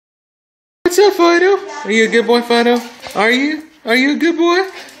What's up, Fido? Are you a good boy, Fido? Are you? Are you a good boy?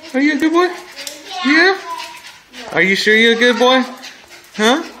 Are you a good boy? Yeah? Are you sure you're a good boy?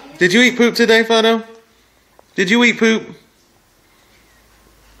 Huh? Did you eat poop today, Fido? Did you eat poop?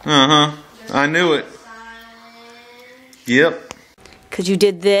 Uh-huh. I knew it. Yep. 'Cause you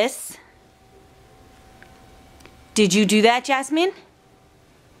did this. Did you do that, Jasmine?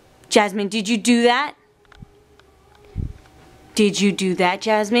 Jasmine, did you do that? Did you do that,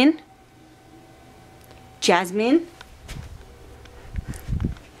 Jasmine? Jasmine?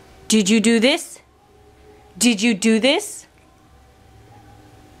 Did you do this? Did you do this?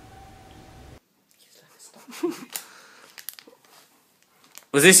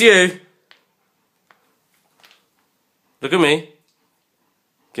 Was this you? Look at me.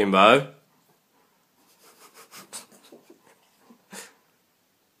 Kimbo.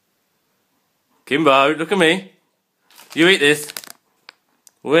 Kimbo, look at me. You eat this.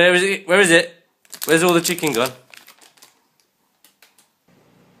 Where is it? Where is it? Where's all the chicken gone?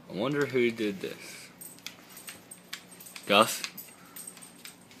 I wonder who did this. Gus?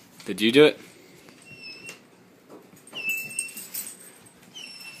 Did you do it?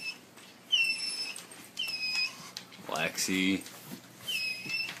 Lexi.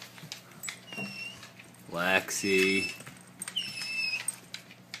 Lexi.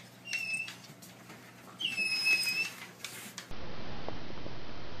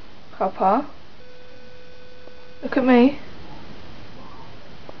 Papa, look at me.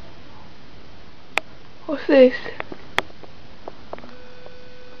 What's this?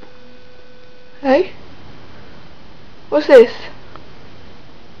 Hey? What's this?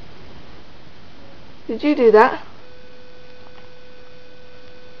 Did you do that?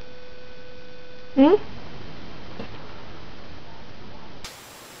 Hmm?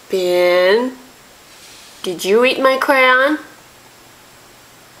 Ben, did you eat my crayon?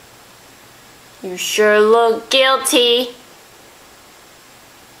 You sure look guilty.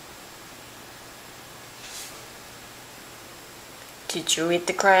 Did you eat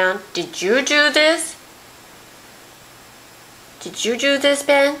the crayon? Did you do this? Did you do this,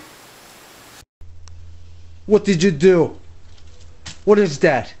 Ben? What did you do? What is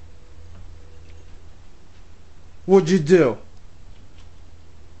that? What'd you do?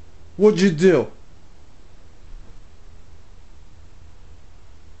 What'd you do?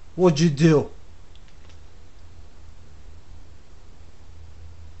 What'd you do?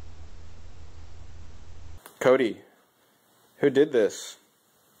 Cody, who did this?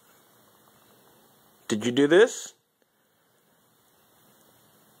 Did you do this?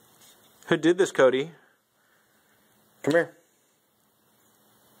 Who did this, Cody? Come here.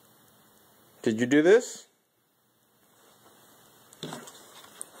 Did you do this?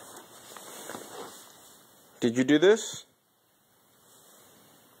 Did you do this?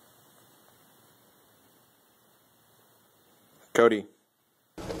 Cody.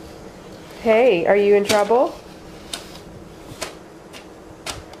 Hey, are you in trouble?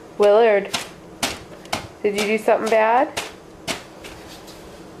 Willard, did you do something bad?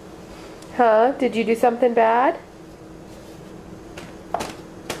 Huh? Did you do something bad?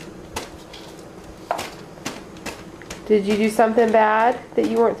 Did you do something bad that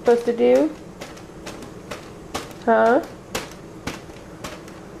you weren't supposed to do? Huh?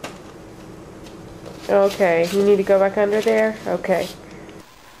 Okay, you need to go back under there? Okay.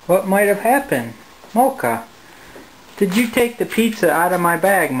 What might have happened? Mocha, did you take the pizza out of my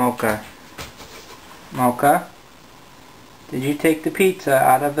bag, Mocha? Mocha, did you take the pizza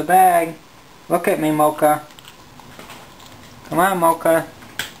out of the bag? Look at me, Mocha. Come on, Mocha.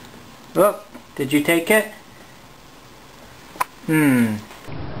 Look, did you take it?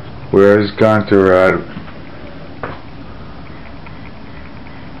 Where's Gunter at?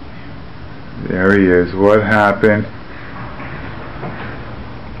 There he is. What happened?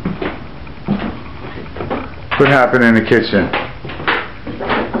 What happened in the kitchen?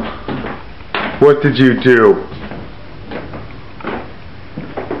 What did you do?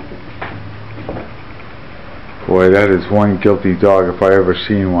 Boy, that is one guilty dog if I ever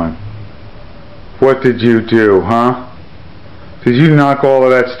seen one. What did you do, huh? Did you knock all of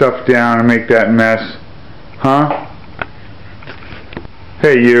that stuff down and make that mess? Huh?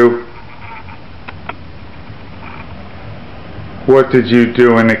 Hey, you. What did you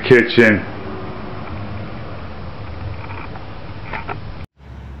do in the kitchen?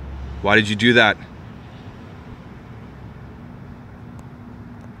 Why did you do that?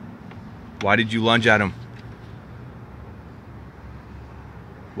 Why did you lunge at him?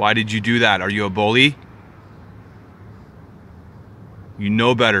 Why did you do that? Are you a bully? You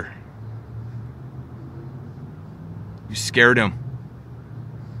know better. You scared him.